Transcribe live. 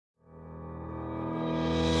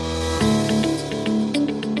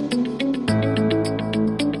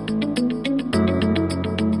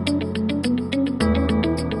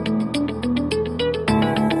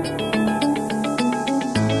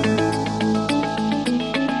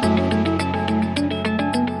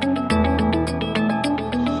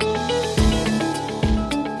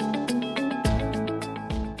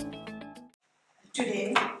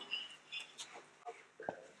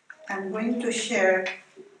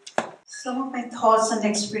some of my thoughts and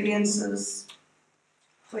experiences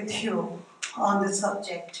with you on the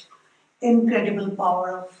subject, incredible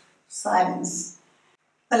power of silence.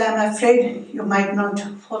 Well, I'm afraid you might not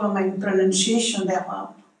follow my pronunciation there.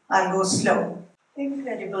 I'll go slow.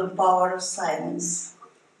 Incredible power of silence.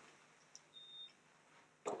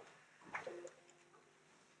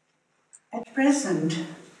 At present,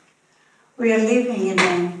 we are living in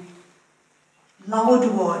a loud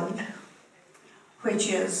world which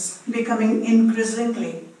is becoming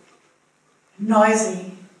increasingly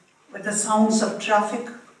noisy with the sounds of traffic,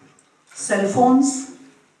 cell phones,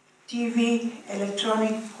 TV,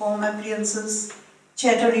 electronic home appliances,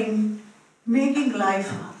 chattering, making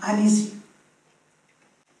life uneasy.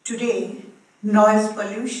 Today, noise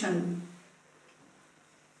pollution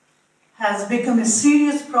has become a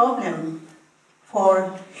serious problem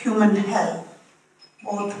for human health,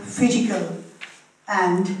 both physical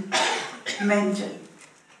and mental.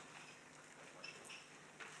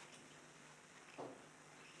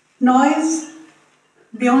 Noise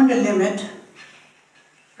beyond a limit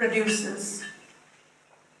produces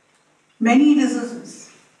many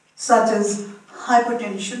diseases such as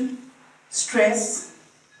hypertension, stress,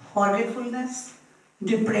 forgetfulness,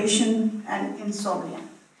 depression, and insomnia.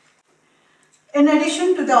 In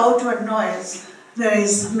addition to the outward noise, there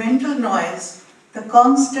is mental noise, the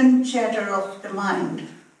constant chatter of the mind.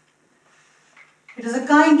 It is a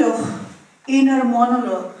kind of inner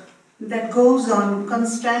monologue that goes on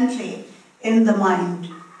constantly in the mind.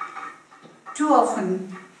 Too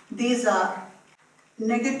often, these are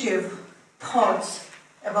negative thoughts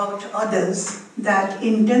about others that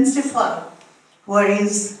intensify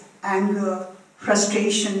worries, anger,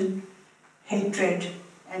 frustration, hatred,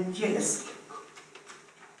 and jealousy.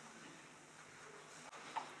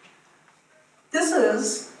 This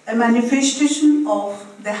is a manifestation of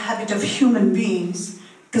the habit of human beings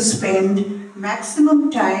to spend maximum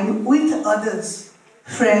time with others,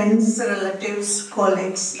 friends, relatives,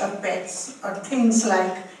 colleagues, or pets, or things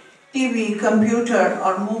like TV, computer,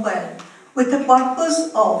 or mobile, with the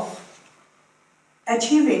purpose of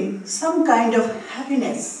achieving some kind of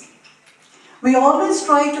happiness. We always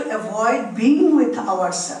try to avoid being with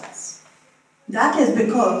ourselves. That is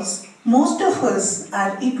because most of us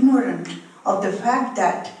are ignorant of the fact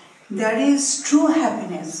that there is true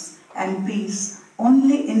happiness and peace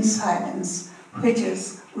only in silence, which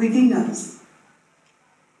is within us.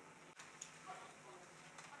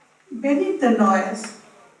 Beneath the noise,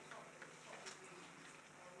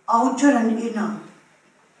 outer and inner,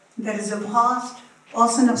 there is a vast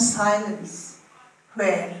ocean of silence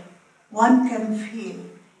where one can feel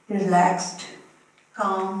relaxed,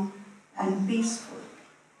 calm, and peaceful.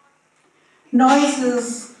 Noise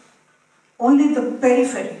is only the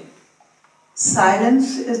periphery.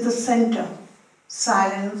 Silence is the center.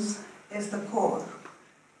 Silence is the core.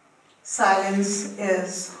 Silence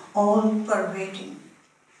is all-pervading.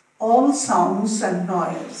 All sounds and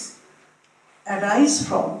noise arise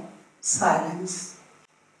from silence.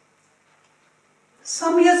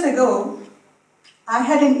 Some years ago, I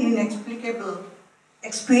had an inexplicable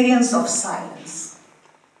experience of silence.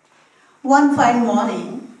 One fine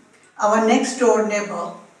morning, our next door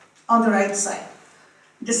neighbor on the right side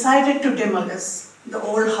decided to demolish the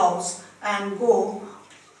old house and go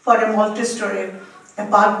for a multi-story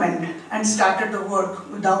apartment and started the work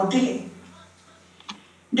without delay.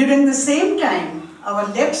 During the same time, our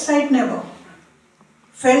left side neighbor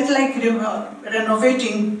felt like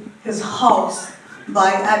renovating his house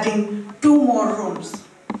by adding 2 more rooms.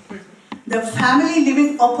 The family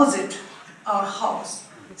living opposite our house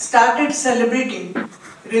started celebrating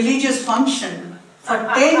religious function for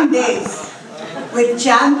 10 days with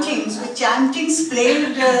chantings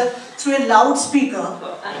played through a loudspeaker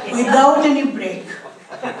without any break.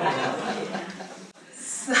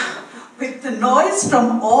 So, with the noise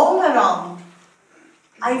from all around,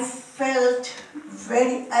 I felt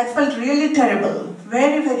really terrible,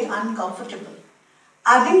 very, very uncomfortable.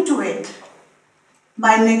 Adding to it,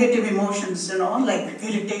 my negative emotions, like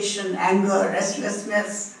irritation, anger,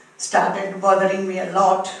 restlessness started bothering me a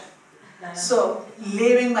lot. So,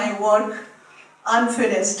 leaving my work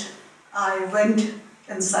unfinished, I went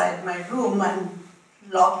inside my room and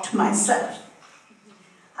locked myself.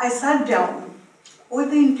 I sat down with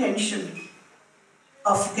the intention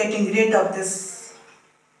of getting rid of this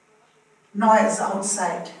noise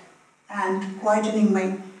outside and quietening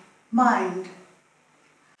my mind.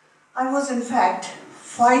 I was in fact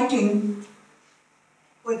fighting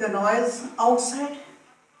with the noise outside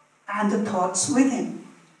and the thoughts within.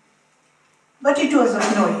 But it was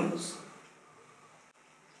of no use.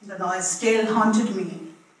 The noise still haunted me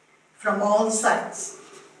from all sides.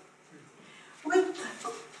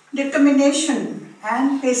 determination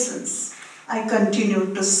and patience, I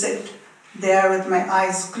continued to sit there with my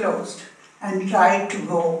eyes closed and tried to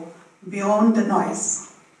go beyond the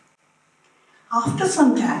noise. After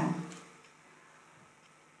some time,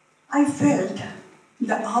 I felt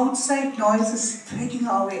the outside noises fading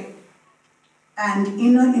away and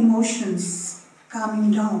inner emotions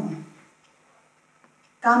calming down.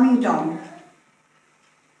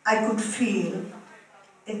 I could feel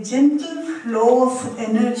a gentle flow of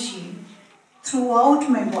energy throughout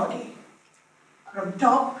my body, from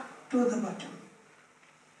top to the bottom.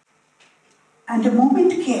 And a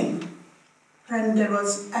moment came when there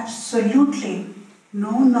was absolutely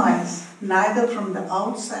no noise, neither from the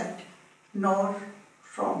outside nor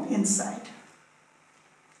from inside.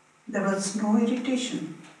 There was no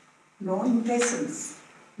irritation, no impatience,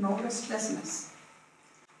 no restlessness.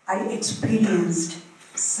 I experienced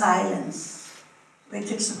silence with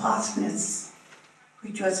its vastness,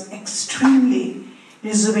 which was extremely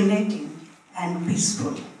rejuvenating and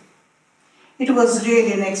peaceful. It was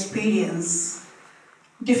really an experience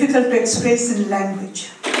difficult to express in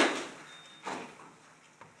language.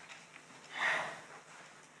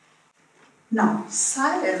 Now,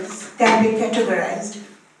 silence can be categorized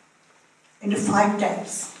into 5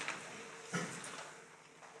 types.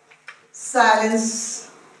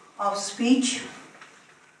 Silence of speech,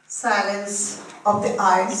 silence of the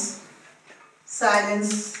eyes,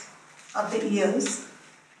 silence of the ears,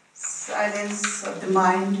 silence of the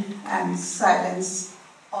mind, and silence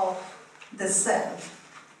of the self.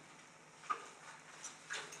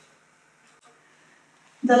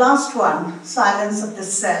 The last one, silence of the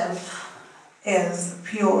self, is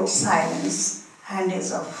pure silence and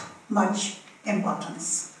is of much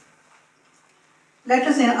importance. Let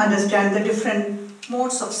us understand the different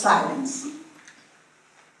modes of silence.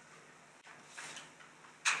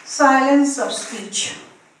 Silence of speech.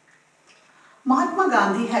 Mahatma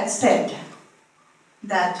Gandhi had said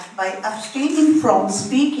that by abstaining from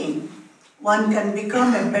speaking, one can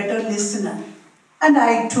become a better listener, and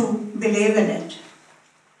I too believe in it.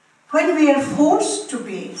 When we are forced to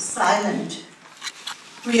be silent,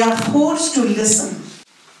 we are forced to listen.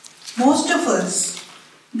 Most of us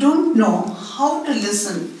don't know how to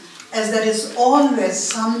listen, as there is always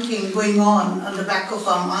something going on the back of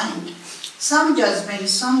our mind. Some judgment,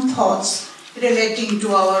 some thoughts relating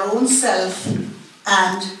to our own self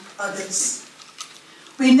and others.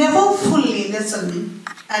 We never fully listen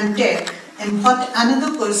and take in what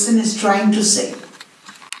another person is trying to say.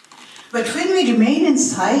 But when we remain in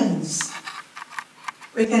silence,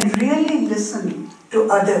 we can really listen to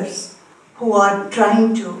others who are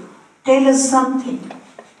trying to tell us something.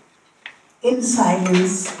 In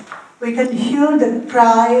silence, we can hear the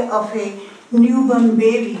cry of a newborn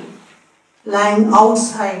baby lying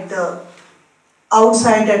outside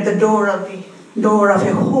at the door of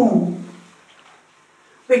a home.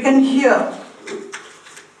 We can hear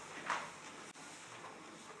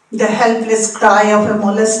the helpless cry of a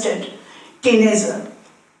molested teenager.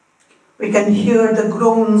 We can hear the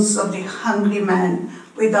groans of the hungry man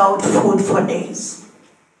without food for days.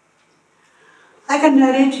 I can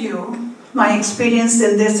narrate you my experience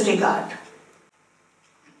in this regard.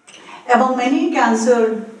 Among many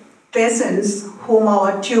cancer patients whom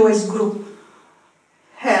our TOS group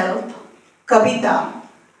help, Kavita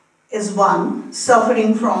is one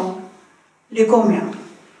suffering from leukemia.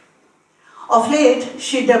 Of late,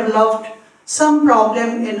 she developed some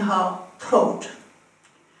problem in her throat.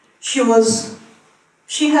 She has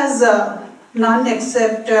none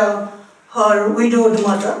except her widowed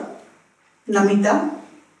mother, Namita,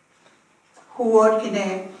 who worked in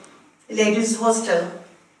a ladies' hostel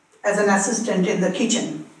as an assistant in the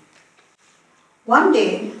kitchen. One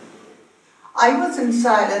day, I was in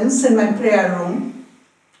silence in my prayer room.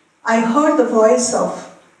 I heard the voice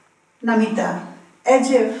of Namita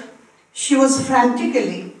as if she was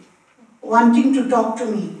frantically wanting to talk to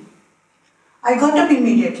me. I got up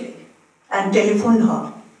immediately and telephoned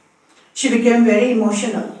her. She became very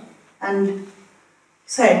emotional and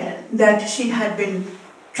said that she had been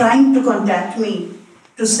trying to contact me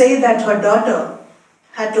to say that her daughter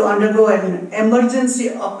had to undergo an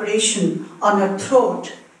emergency operation on her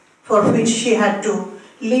throat, for which she had to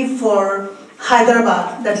leave for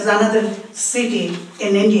Hyderabad, that is another city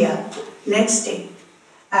in India, next day,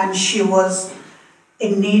 and she was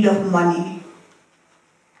in need of money.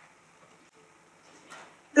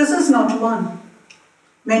 This is not one.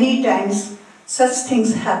 Many times such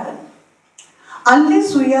things happen.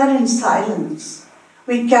 Unless we are in silence,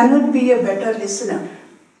 we cannot be a better listener.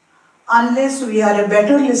 Unless we are a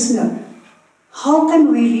better listener, how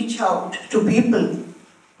can we reach out to people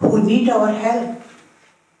who need our help?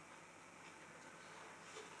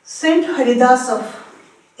 Saint Haridas of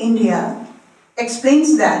India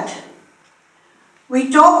explains that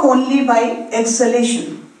we talk only by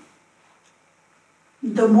exhalation.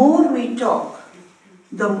 The more we talk,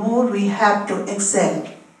 the more we have to exhale,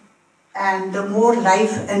 and the more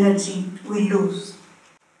life energy we lose.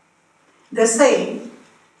 They say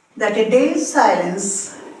that a day's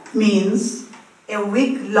silence means a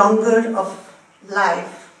week longer of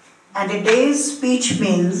life, and a day's speech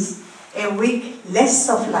means a week less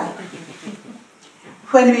of life.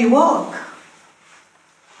 When we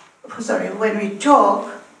talk,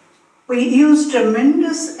 we use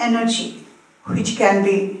tremendous energy which can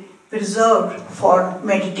be preserved for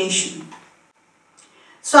meditation.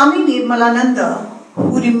 Swami Nirmalananda,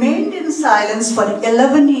 who remained in silence for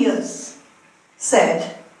 11 years,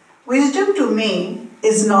 said, "Wisdom to me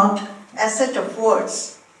is not a set of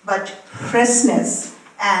words, but freshness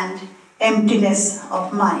and emptiness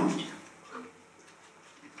of mind."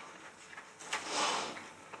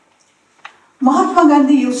 Mahatma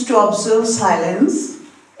Gandhi used to observe silence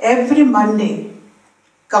every Monday,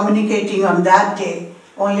 communicating on that day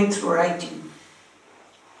only through writing.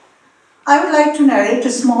 I would like to narrate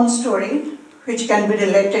a small story which can be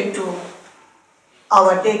related to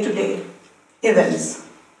our day-to-day events.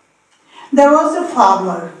 There was a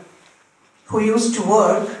farmer who used to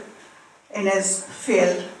work in his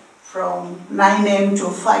field from 9 a.m.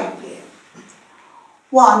 to 5 p.m.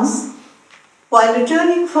 Once, while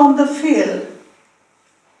returning from the field,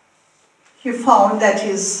 he found that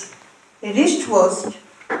his wristwatch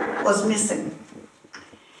was missing.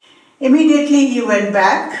 Immediately he went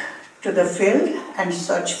back to the field and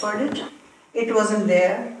searched for it. It wasn't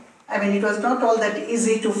there. It was not all that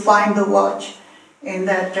easy to find the watch in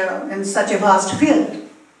such a vast field.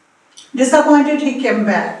 Disappointed, he came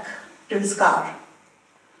back to his car.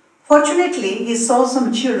 Fortunately, he saw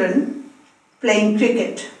some children playing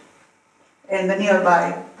cricket in the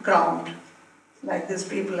nearby ground, like these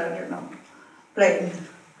people are, playing.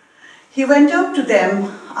 He went up to them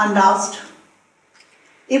and asked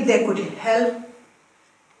if they could help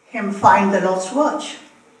him find the lost watch.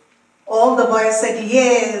 All the boys said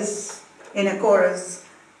yes in a chorus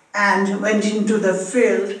and went into the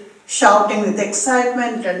field shouting with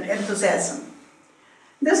excitement and enthusiasm.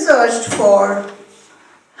 They searched for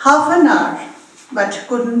half an hour but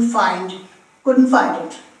couldn't find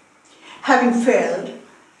it. Having failed,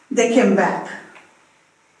 they came back.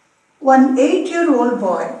 One 8-year-old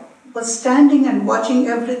boy was standing and watching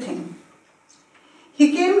everything. He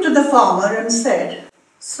came to the farmer and said,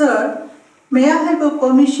 "Sir, may I have a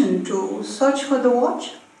permission to search for the watch?"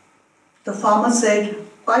 The farmer said,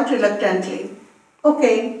 quite reluctantly,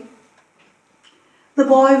 "Okay." The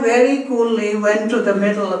boy very coolly went to the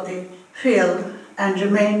middle of the field and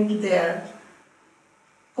remained there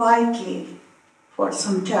quietly for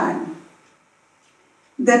some time.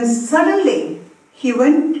 Then suddenly he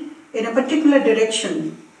went in a particular direction.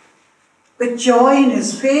 With joy in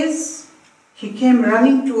his face, he came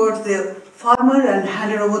running towards the farmer and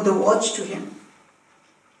handed over the watch to him.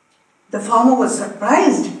 The farmer was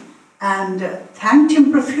surprised and thanked him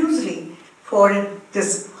profusely for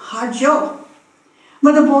this hard job.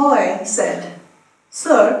 But the boy said,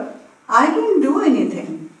 "Sir, I didn't do anything.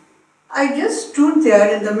 I just stood there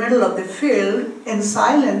in the middle of the field in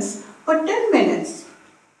silence for 10 minutes.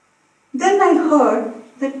 Then I heard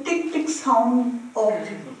the tick-tick sound of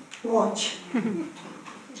the watch.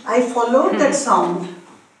 I followed that sound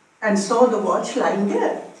and saw the watch lying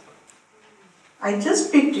there. I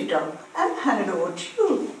just picked it up and handed over to you.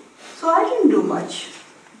 So I didn't do much."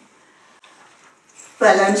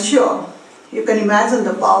 Well, I'm sure you can imagine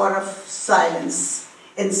the power of silence.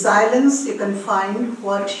 In silence, you can find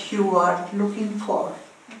what you are looking for.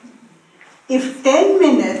 If 10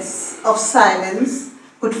 minutes of silence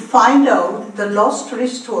could find out the lost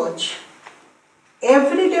wristwatch,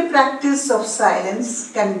 everyday practice of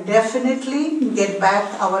silence can definitely get back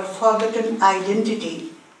our forgotten identity,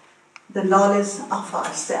 the knowledge of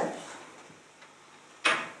ourselves.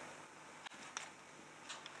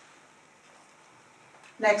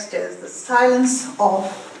 Next is the silence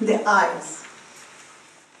of the eyes.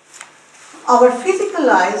 Our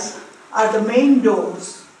physical eyes are the main doors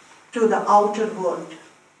to the outer world.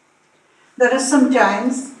 There are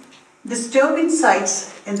sometimes disturbing sights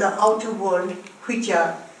in the outer world which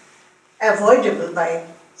are avoidable by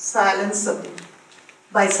silencing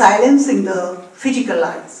the physical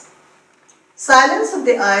eyes. Silence of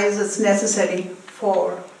the eyes is necessary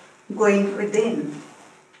for going within.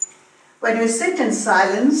 When we sit in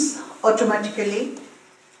silence, automatically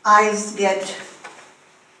eyes get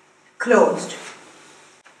closed.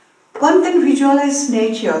 One can visualize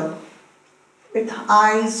nature with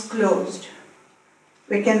eyes closed,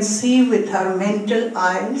 we can see with our mental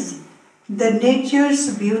eyes the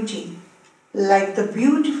nature's beauty, like the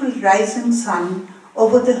beautiful rising sun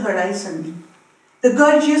over the horizon, the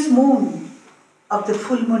gorgeous moon of the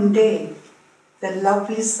full moon day, the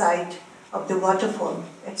lovely sight of the waterfall,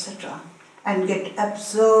 etc., and get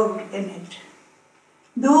absorbed in it.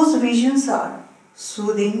 Those visions are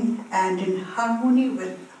soothing and in harmony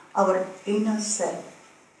with our inner self.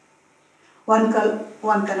 One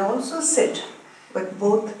can also sit with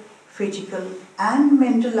both physical and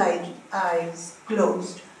mental eyes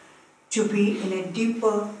closed to be in a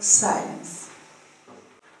deeper silence.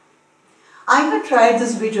 I have tried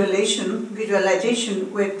this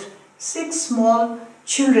visualization with 6 small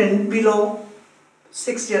children below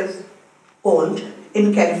 6 years old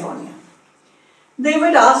in California. They were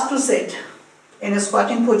asked to sit in a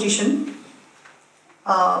squatting position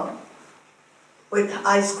with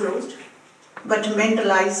eyes closed but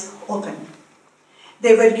mental eyes open.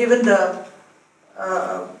 They were given the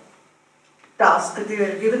task, they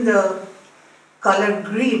were given the color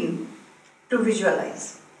green to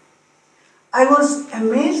visualize. I was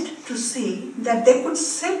amazed to see that they could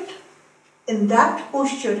sit in that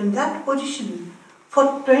posture, in that position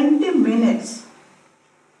for 20 minutes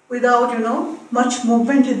without, much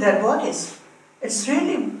movement in their bodies. It's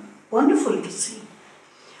really wonderful to see.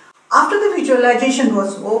 After the visualization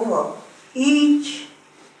was over, each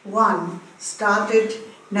one started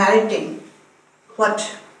narrating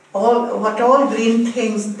what all green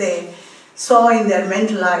things they saw in their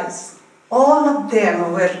mental eyes. All of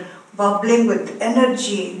them were bubbling with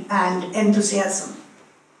energy and enthusiasm.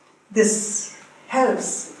 This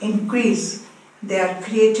helps increase their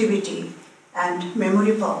creativity and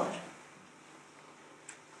memory power.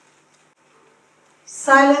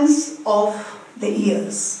 Silence of the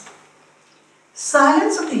ears.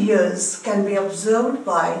 Silence of the ears can be observed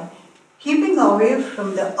by keeping away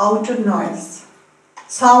from the outer noise.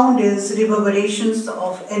 Sound is reverberations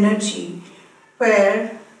of energy,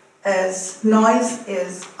 whereas noise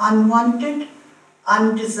is unwanted,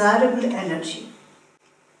 undesirable energy.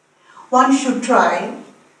 One should try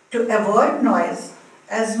to avoid noise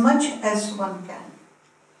as much as one can.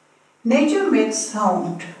 Nature makes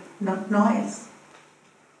sound, not noise.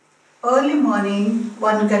 Early morning,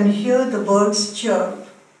 one can hear the birds chirp.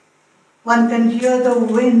 One can hear the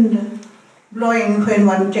wind blowing when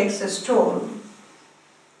one takes a stroll.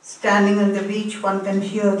 Standing on the beach, one can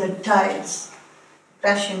hear the tides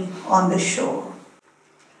crashing on the shore.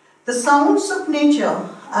 The sounds of nature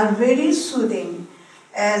are very soothing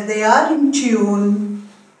as they are in tune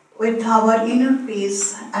with our inner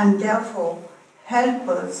peace and therefore help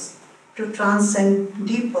us to transcend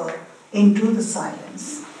deeper into the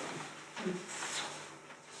silence.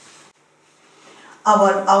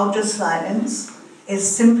 Our outer silence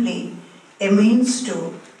is simply a means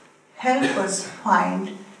to help us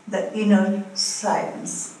find the inner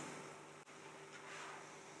silence.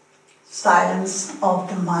 Silence of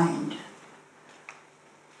the mind,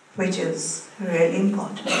 which is really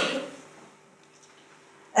important.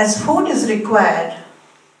 As food is required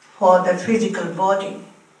for the physical body,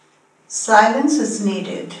 silence is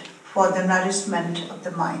needed for the nourishment of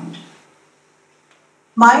the mind.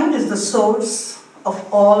 Mind is the source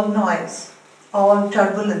of all noise, all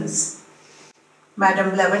turbulence.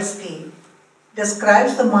 Madame Blavatsky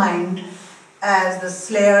describes the mind as the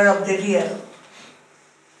slayer of the real.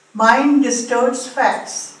 Mind distorts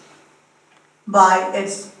facts by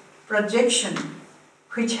its projection,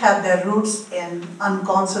 which have their roots in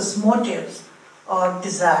unconscious motives or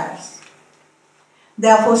desires.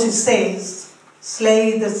 Therefore, she says,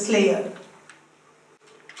 slay the slayer.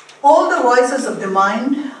 All the voices of the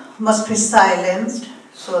mind must be silenced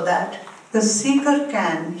so that the seeker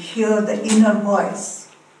can hear the inner voice.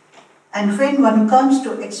 And when one comes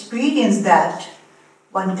to experience that,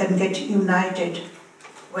 one can get united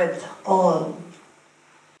with all.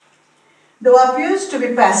 Though appears to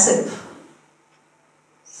be passive,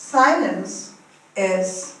 silence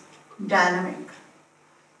is dynamic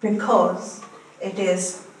because it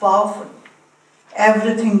is powerful.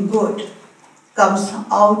 Everything good comes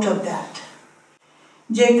out of that.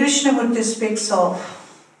 J. Krishnamurti speaks of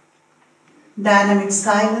dynamic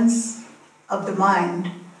silence of the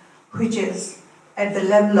mind, which is at the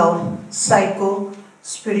level of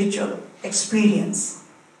psycho-spiritual experience.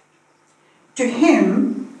 To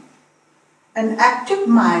him, an active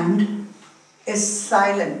mind is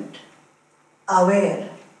silent, aware,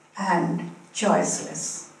 and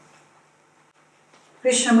choiceless.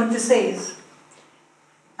 Krishnamurti says,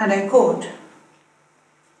 and I quote,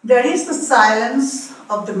 "There is the silence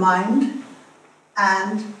of the mind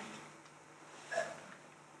and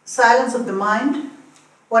Silence of the mind,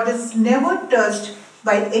 what is never touched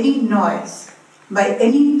by any noise, by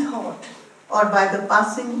any thought, or by the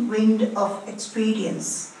passing wind of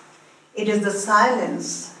experience. It is the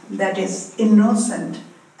silence that is innocent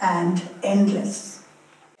and endless.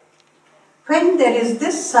 When there is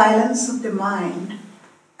this silence of the mind,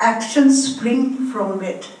 actions spring from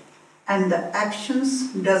it, and the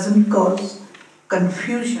actions doesn't cause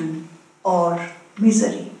confusion or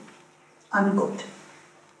misery. Unquote.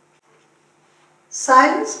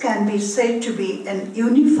 Silence can be said to be an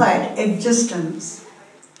unified existence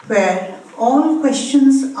where all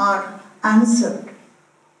questions are answered,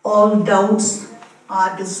 all doubts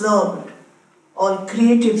are dissolved, all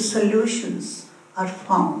creative solutions are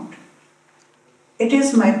found. It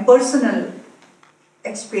is my personal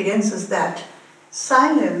experiences that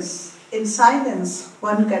in silence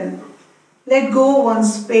one can let go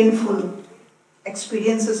one's painful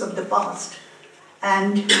experiences of the past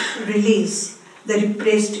and release the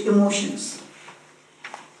repressed emotions.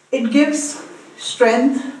 It gives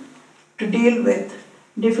strength to deal with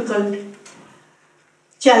difficult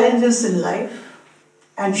challenges in life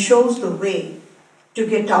and shows the way to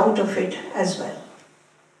get out of it as well.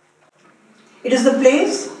 It is the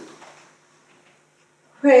place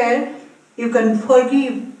where you can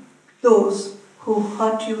forgive those who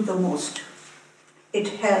hurt you the most. It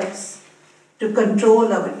helps to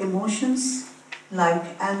control our emotions like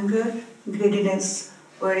anger, greediness,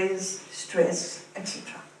 worries, stress,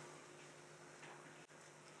 etc.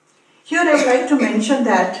 Here I would like to mention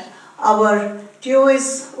that our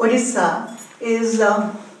TOS Odisha is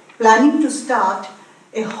planning to start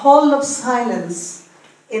a hall of silence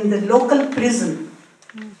in the local prison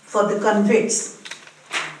for the convicts,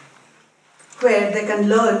 where they can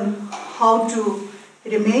learn how to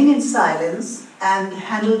remain in silence and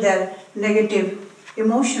handle their negative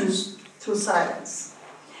emotions through silence.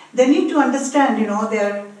 They need to understand,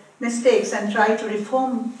 their mistakes and try to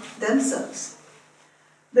reform themselves.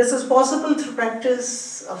 This is possible through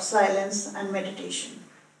practice of silence and meditation.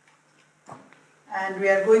 And we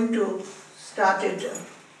are going to start it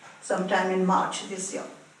sometime in March this year.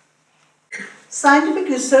 Scientific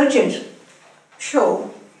researchers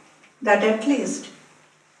show that at least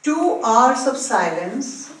 2 hours of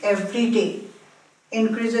silence every day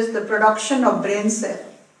increases the production of brain cells,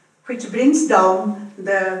 which brings down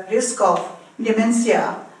the risk of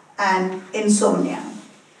dementia and insomnia.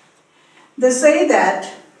 They say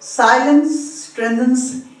that silence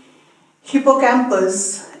strengthens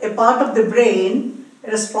hippocampus, a part of the brain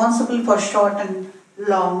responsible for short and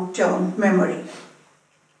long-term memory.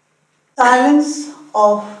 Silence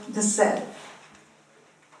of the self.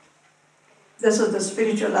 This is the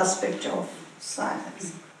spiritual aspect of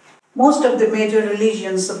silence. Most of the major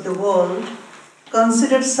religions of the world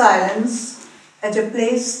consider silence as a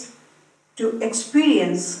place to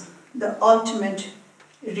experience the ultimate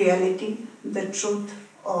reality, the truth,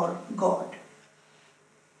 or God.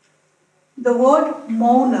 The word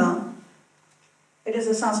mauna, it is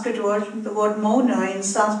a Sanskrit word. The word mauna in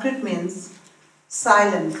Sanskrit means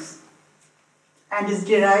silence and is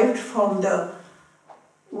derived from the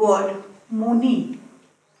word muni,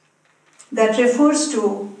 that refers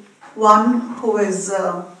to one who is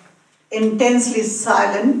intensely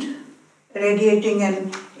silent, radiating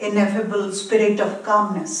an ineffable spirit of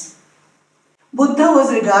calmness. Buddha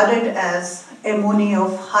was regarded as a Muni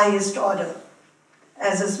of highest order,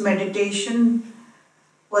 as his meditation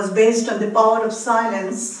was based on the power of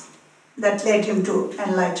silence that led him to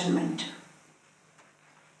enlightenment.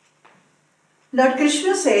 Lord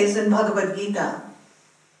Krishna says in Bhagavad Geeta,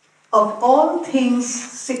 "Of all things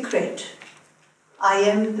secret, I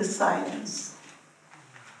am the silence."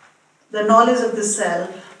 The knowledge of the self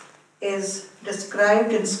is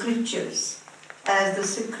described in scriptures as the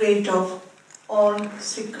secret of all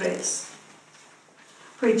secrets,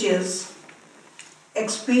 which is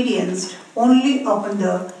experienced only upon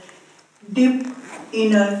the deep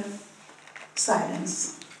inner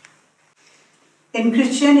silence. In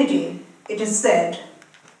Christianity, it is said,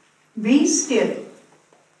 "Be still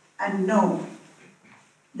and know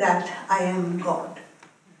that I am God."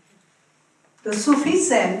 The Sufi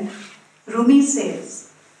saint Rumi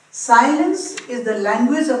says, "Silence is the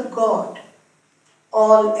language of God,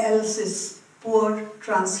 all else is poor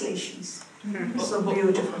translations." So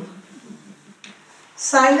beautiful.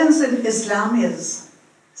 Silence in Islam is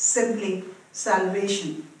simply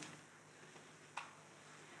salvation.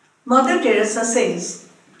 Mother Teresa says,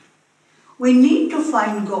 "We need to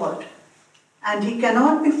find God, and He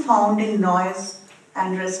cannot be found in noise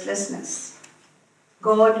and restlessness.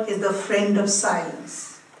 God is the friend of silence."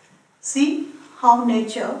 See how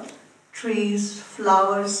nature trees,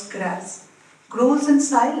 flowers, grass, grows in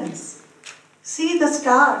silence. See the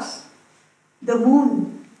stars, the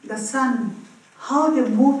moon, the sun, how they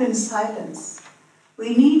move in silence.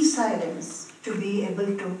 We need silence to be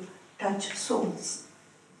able to touch souls.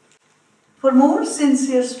 For more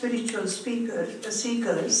sincere spiritual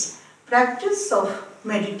seekers, practice of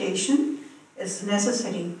meditation is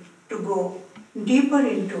necessary to go deeper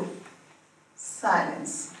into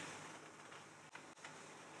silence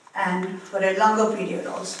and for a longer period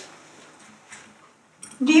also.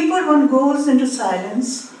 Deeper one goes into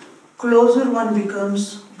silence, closer one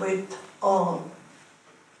becomes with all.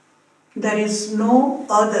 There is no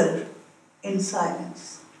other in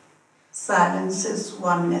silence. Silence is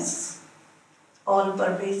oneness, all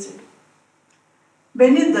pervasive.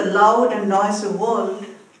 Beneath the loud and noisy world,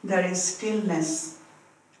 there is stillness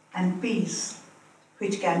and peace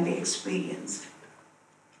which can be experienced.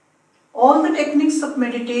 All the techniques of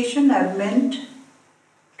meditation are meant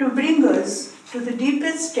to bring us to the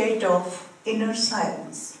deepest state of inner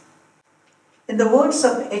silence. In the words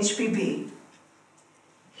of HPB,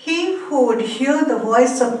 he who would hear the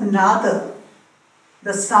voice of Nada,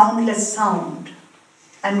 the soundless sound,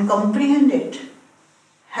 and comprehend it,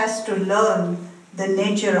 has to learn the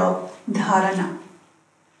nature of dharana.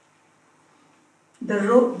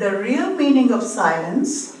 The real meaning of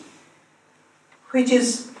silence, which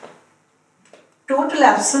is total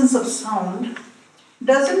absence of sound,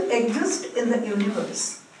 doesn't exist in the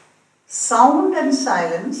universe. Sound and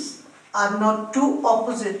silence are not two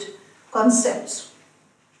opposite concepts.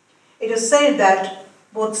 It is said that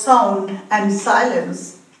both sound and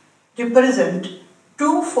silence represent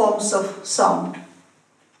two forms of sound.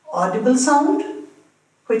 Audible sound,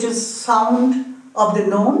 which is sound of the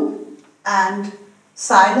known, and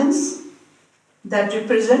silence that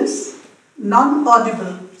represents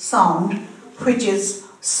non-audible sound, which is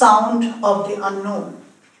sound of the unknown.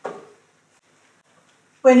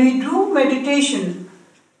 When we do meditation,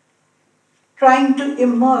 trying to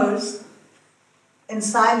immerse in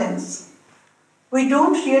silence, we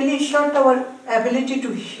don't really shut our ability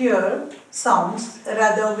to hear sounds,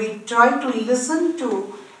 rather we try to listen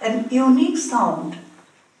to an unique sound,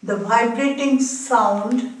 the vibrating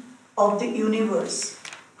sound of the universe,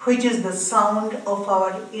 which is the sound of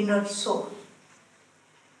our inner soul.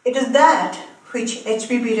 It is that which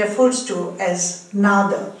HPB refers to as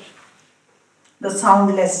Nada, the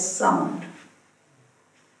soundless sound.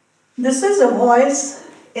 This is a voice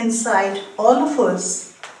inside all of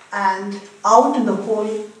us and out in the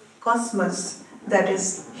whole cosmos that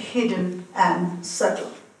is hidden and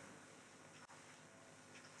subtle.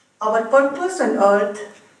 Our purpose on earth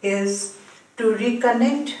is to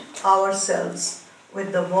reconnect ourselves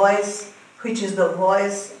with the voice which is the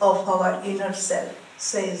voice of our inner self,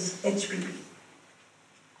 says HPB.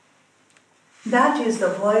 That is the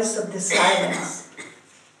voice of the silence.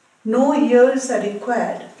 No ears are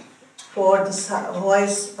required for the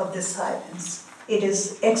voice of the silence. It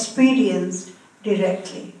is experienced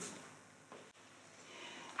directly.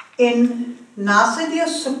 In Nasadya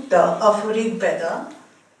Sukta of Rig Veda,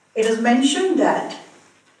 it is mentioned that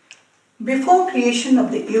before creation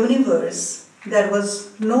of the universe, there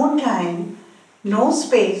was no time, no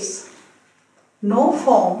space, no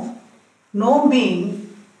form, no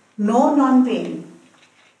being, no non-being.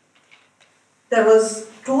 There was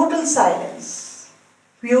total silence,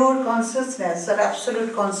 pure consciousness or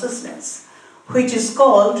absolute consciousness, which is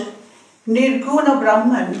called Nirguna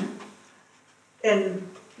Brahman in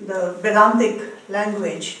the Vedantic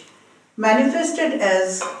language, manifested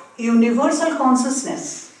as universal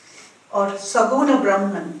consciousness or Saguna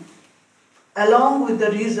Brahman, along with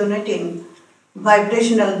the resonating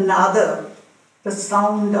vibrational nada, the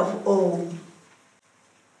sound of Om.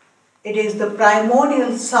 It is the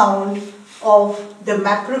primordial sound of the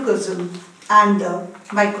macrocosm and the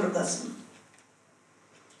microcosm.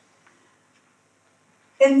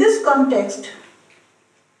 In this context,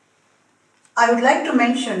 I would like to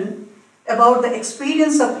mention about the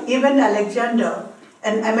experience of Evan Alexander,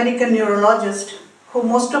 an American neurologist who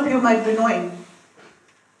most of you might be knowing.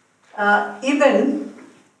 Evan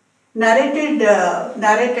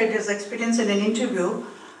narrated his experience in an interview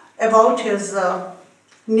about his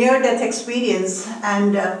near-death experience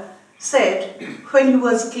and said when he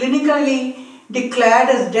was clinically declared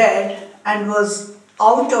as dead and was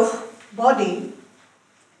out of body,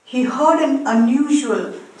 he heard an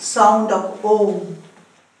unusual sound of Om.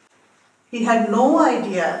 He had no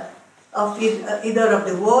idea of either of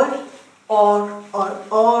the word or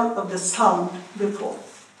of the sound before.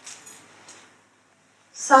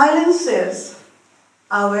 Silence is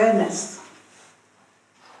awareness.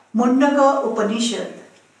 Mundaka Upanishad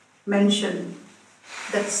mentioned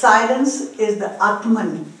that silence is the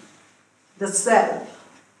Atman, the self.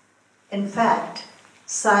 In fact,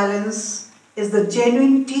 silence is the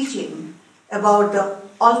genuine teaching about the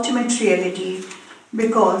ultimate reality,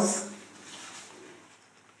 because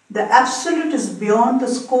the absolute is beyond the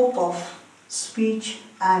scope of speech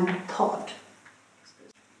and thought.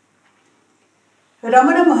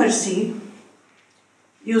 Ramana Maharshi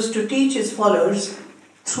used to teach his followers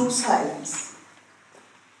through silence.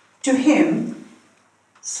 To him,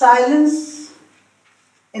 silence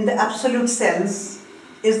in the absolute sense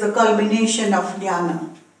is the culmination of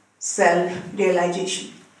jnana,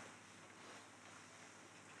 self-realization.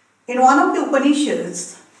 In one of the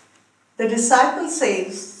Upanishads, the disciple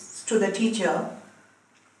says to the teacher,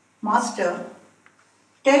 "Master,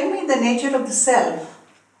 tell me the nature of the self."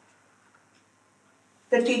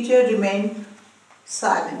 The teacher remained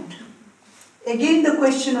silent. Again the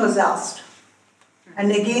question was asked,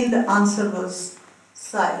 and again the answer was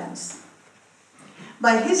silence.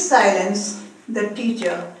 By his silence, the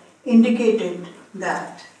teacher indicated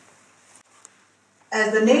that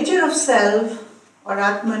as the nature of self or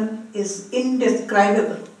Atman is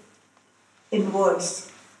indescribable in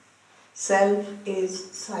words, self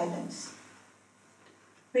is silence.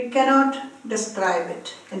 We cannot describe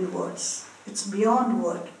it in words. It's beyond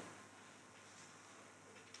word.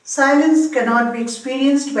 Silence cannot be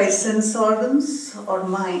experienced by sense organs or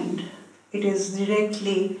mind. It is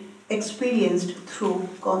directly experienced through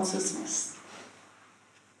consciousness.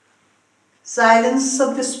 Silence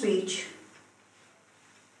of the speech,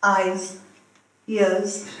 eyes,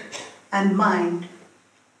 ears, and mind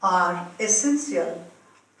are essential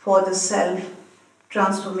for the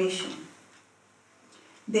self-transformation.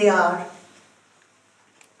 They are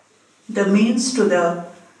the means to the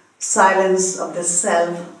silence of the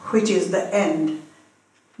self, which is the end.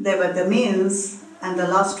 They were the means, and the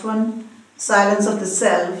last one, silence of the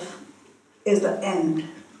self, is the end.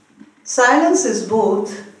 Silence is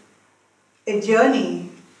both a journey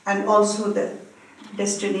and also the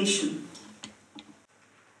destination.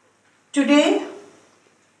 Today,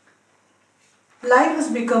 life has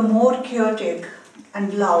become more chaotic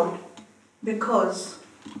and loud because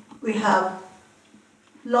we have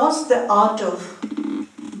lost the art of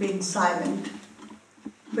being silent,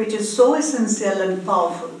 which is so essential and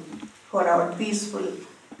powerful for our peaceful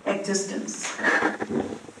existence.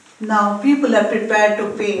 Now people are prepared to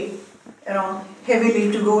pay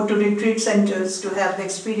heavily to go to retreat centers to have the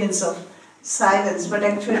experience of silence, but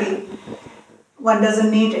actually one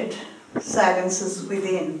doesn't need it. Silence is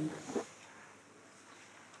within,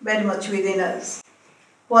 very much within us.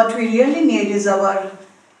 What we really need is our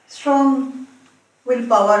strong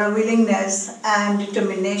willpower, willingness, and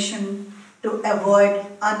determination to avoid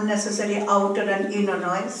unnecessary outer and inner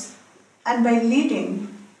noise, and by leading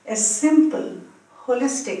a simple,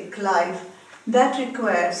 holistic life that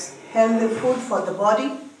requires healthy food for the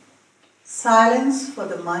body, silence for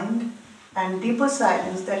the mind, and deeper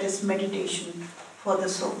silence, that is meditation for the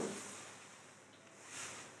soul.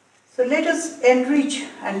 So let us enrich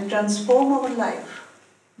and transform our life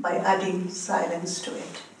by adding silence to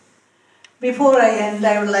it. Before I end,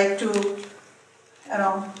 I would like to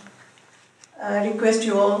request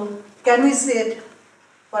you all, can we sit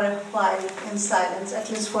for a while in silence, at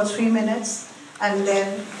least for 3 minutes, and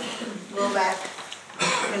then go back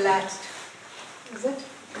relaxed. Is it?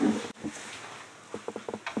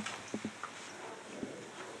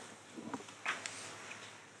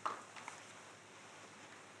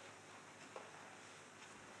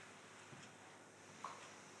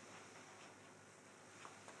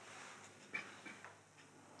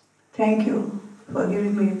 Thank you for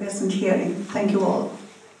giving me a pleasant hearing. Thank you all.